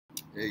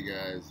Hey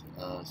guys,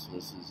 so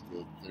this is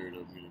the third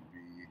I'm going to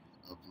be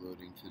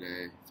uploading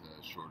today. It's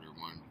a shorter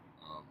one.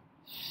 Um,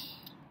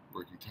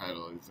 Working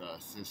title is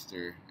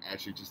Sister.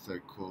 Actually, just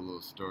a cool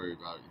little story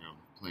about,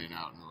 playing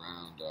out and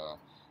around.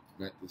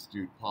 Met this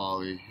dude,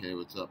 Paulie. Hey,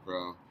 what's up,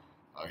 bro?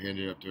 He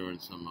ended up doing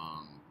some,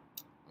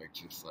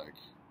 just like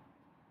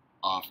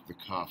off the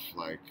cuff,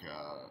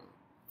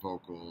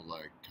 vocal,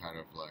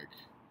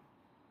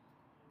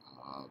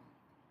 uh,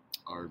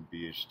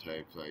 R&B-ish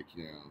type,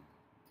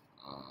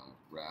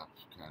 rap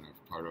kind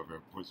of part of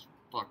it was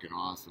fucking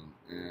awesome.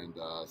 And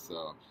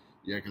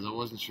yeah, because I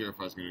wasn't sure if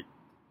I was gonna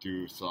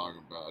do a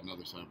song about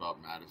another song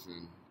about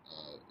Madison,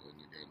 and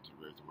again to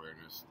raise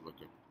awareness, look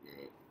up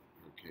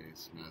her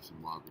case, Madison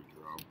Roy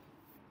Boudreau.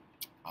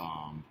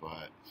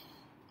 But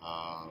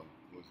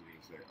what was I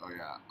gonna say? Oh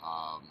yeah.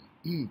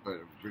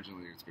 But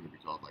originally it's gonna be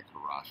called like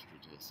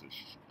Herostratus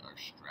or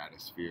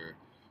Stratosphere,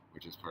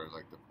 which is part of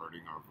like the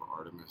Burning of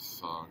Artemis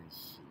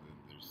songs, and then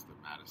there's the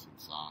Madison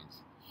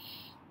songs.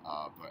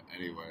 But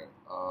anyway,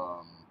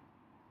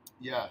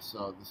 yeah,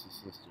 so this is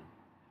Sister.